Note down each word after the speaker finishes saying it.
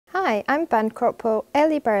Hi, I'm band corporal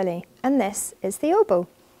Ellie Burley, and this is the oboe.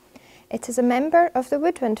 It is a member of the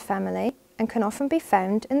woodwind family and can often be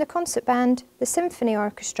found in the concert band, the symphony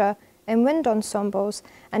orchestra, in wind ensembles,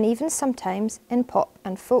 and even sometimes in pop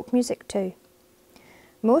and folk music too.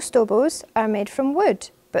 Most oboes are made from wood,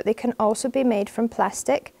 but they can also be made from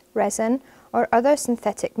plastic, resin, or other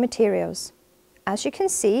synthetic materials. As you can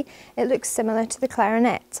see, it looks similar to the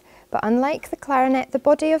clarinet, but unlike the clarinet, the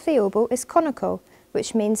body of the oboe is conical,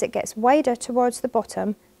 which means it gets wider towards the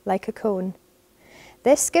bottom, like a cone.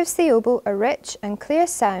 This gives the oboe a rich and clear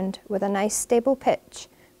sound with a nice stable pitch,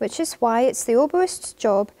 which is why it's the oboist's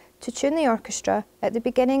job to tune the orchestra at the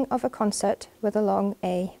beginning of a concert with a long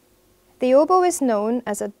A. The oboe is known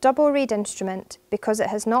as a double reed instrument because it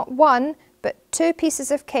has not one, but two pieces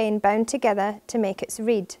of cane bound together to make its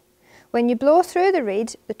reed. When you blow through the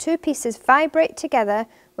reed, the two pieces vibrate together,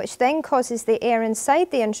 which then causes the air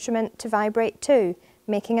inside the instrument to vibrate too,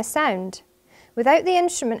 making a sound. Without the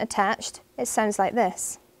instrument attached, it sounds like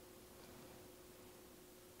this.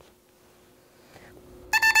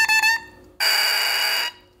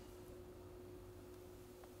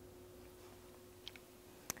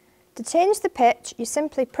 To change the pitch, you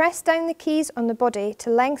simply press down the keys on the body to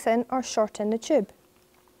lengthen or shorten the tube.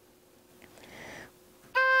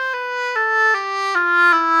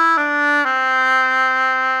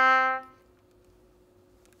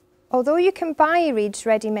 Although you can buy reeds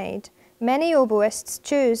ready-made, many oboists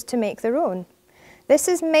choose to make their own. This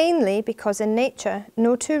is mainly because in nature,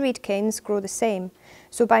 no two reed canes grow the same,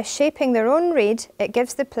 so by shaping their own reed, it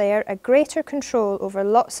gives the player a greater control over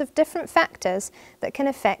lots of different factors that can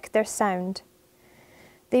affect their sound.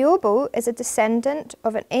 The oboe is a descendant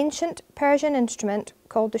of an ancient Persian instrument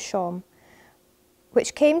called the shawm,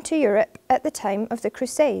 which came to Europe at the time of the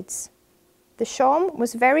Crusades. The shawm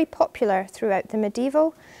was very popular throughout the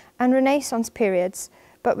medieval and Renaissance periods,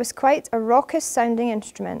 but was quite a raucous sounding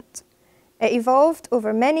instrument. It evolved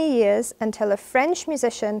over many years until a French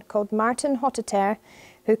musician called Martin Hotteterre,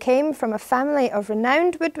 who came from a family of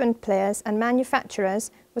renowned woodwind players and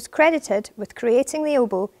manufacturers, was credited with creating the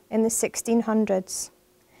oboe in the 1600s.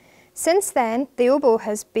 Since then, the oboe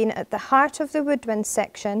has been at the heart of the woodwind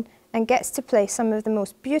section and gets to play some of the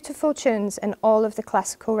most beautiful tunes in all of the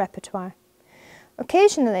classical repertoire.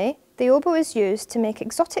 Occasionally, the oboe is used to make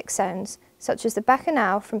exotic sounds, such as the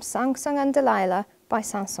bacchanal from Samson and Delilah by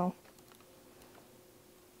Saint-Saëns.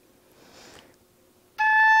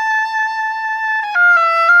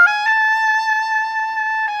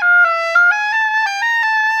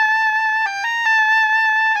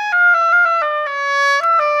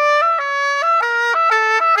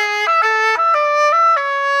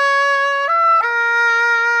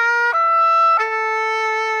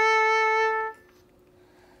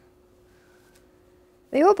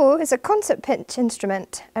 The oboe is a concert pitch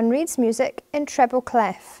instrument and reads music in treble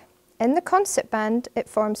clef. In the concert band, it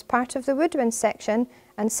forms part of the woodwind section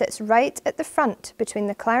and sits right at the front between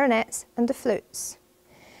the clarinets and the flutes.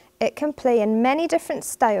 It can play in many different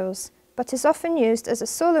styles, but is often used as a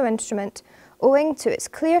solo instrument owing to its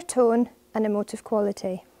clear tone and emotive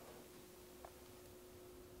quality.